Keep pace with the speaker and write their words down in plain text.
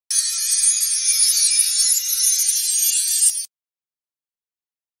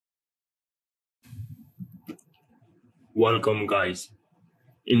Welcome guys.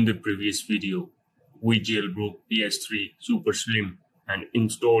 In the previous video, we jailbroke PS3 Super Slim and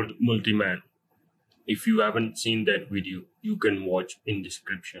installed webMAN. If you haven't seen that video, you can watch in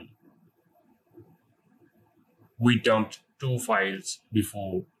description. We dumped two files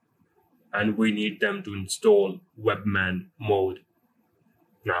before and we need them to install webMAN mode.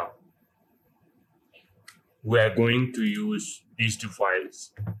 Now, we are going to use these two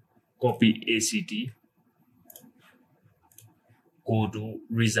files. Copy ACT, go to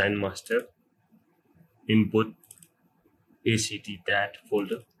Resign Master, input ACT that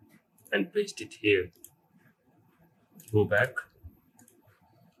folder and paste it here. Go back,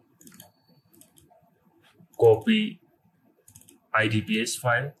 copy IDPS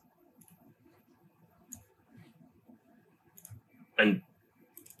file and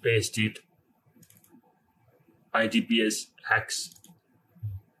paste it IDPS hex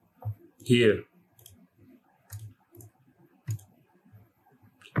here.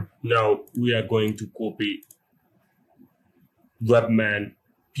 Now we are going to copy webMAN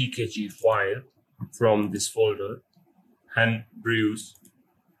pkg file from this folder, HEN brews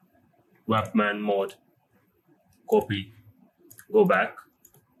webMAN mod. Copy, go back,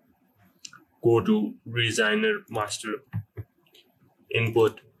 go to Resigner Master,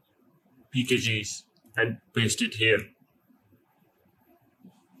 input pkgs and paste it here.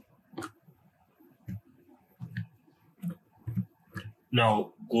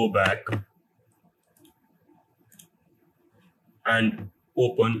 Now go back and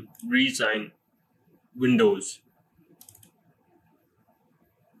open Resign Windows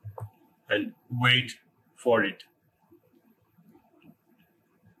and wait for it.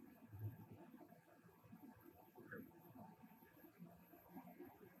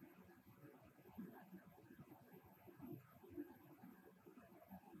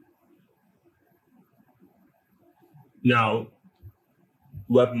 Now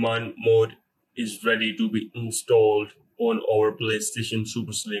webMAN mode is ready to be installed on our PlayStation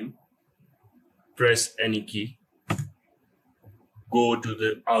Super Slim. Press any key, go to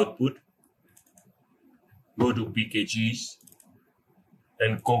the output, go to pkgs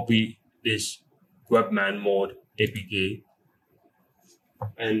and copy this webMAN mod APK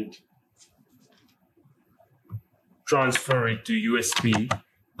and transfer it to USB.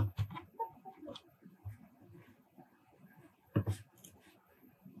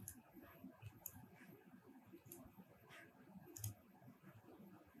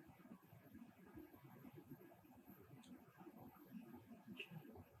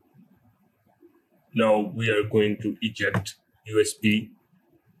 Now we are going to eject USB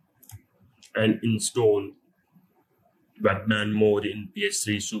and install webMAN mode in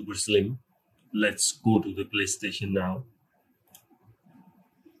PS3 Super Slim. Let's go to the PlayStation now.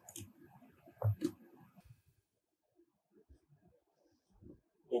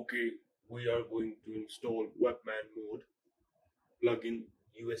 Okay, we are going to install webMAN mode. Plug in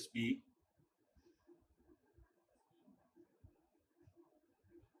USB.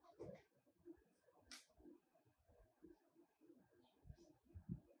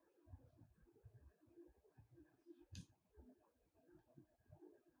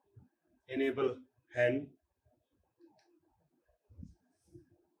 Enable HEN.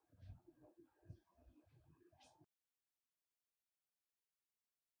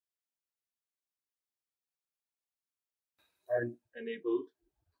 And enabled.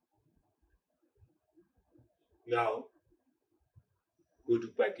 Now go to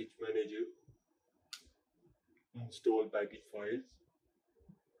Package Manager, install package files,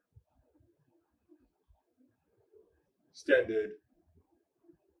 standard,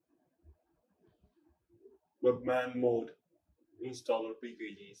 webMAN mode, installer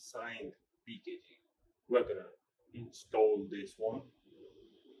pkg, signed pkg. We're gonna install this one.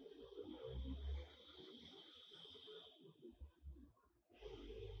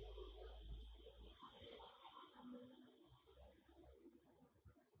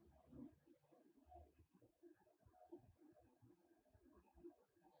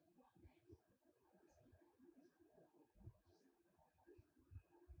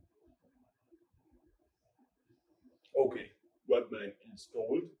 Okay, webMAN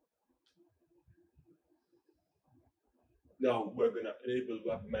installed. Now we're gonna enable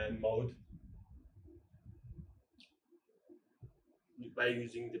webMAN mode by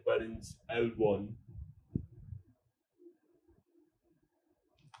using the buttons L1.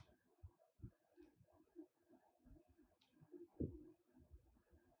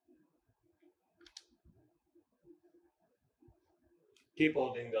 Keep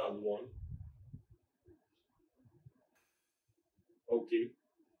holding the L1. Okay.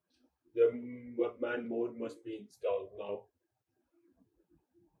 The webman mode must be installed now.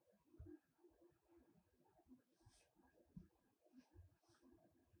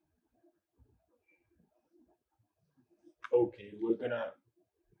 Okay, we're gonna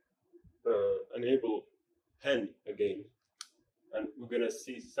enable HEN again, and we're gonna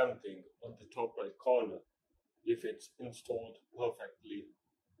see something on the top right corner if it's installed perfectly.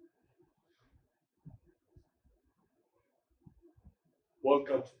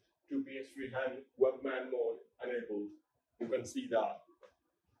 Welcome to PS3 HEN webman mode enabled. You can see that.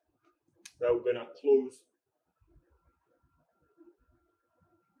 Now we're gonna close,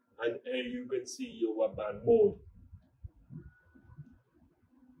 and here you can see your webman mode.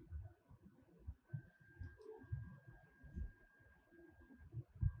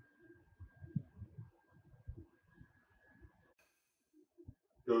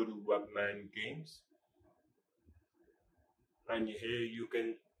 Go to webman games, and here you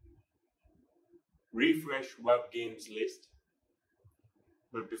can refresh web games list.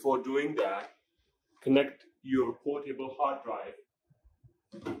 But before doing that, connect your portable hard drive,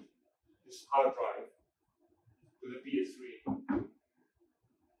 this hard drive, to the PS3,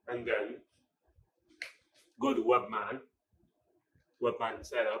 and then go to webman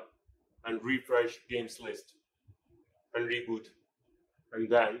setup, and refresh games list, and reboot. And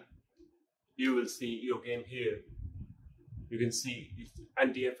then you will see your game here. You can see it's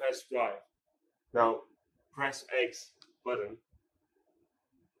NTFS drive. Now press X button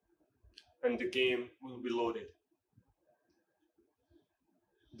and the game will be loaded.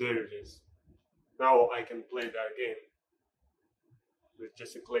 There it is. Now I can play that game with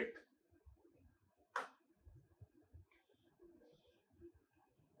just a click.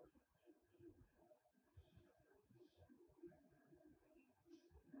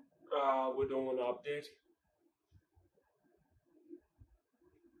 We don't want to update.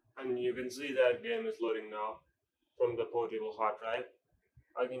 And you can see that game is loading now from the portable hard drive.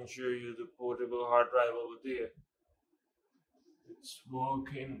 I can show you the portable hard drive over there. It's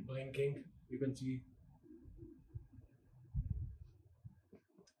working, blinking, you can see.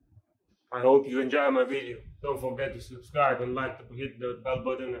 I hope you enjoy my video. Don't forget to subscribe and hit the bell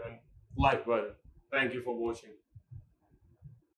button and like button. Thank you for watching.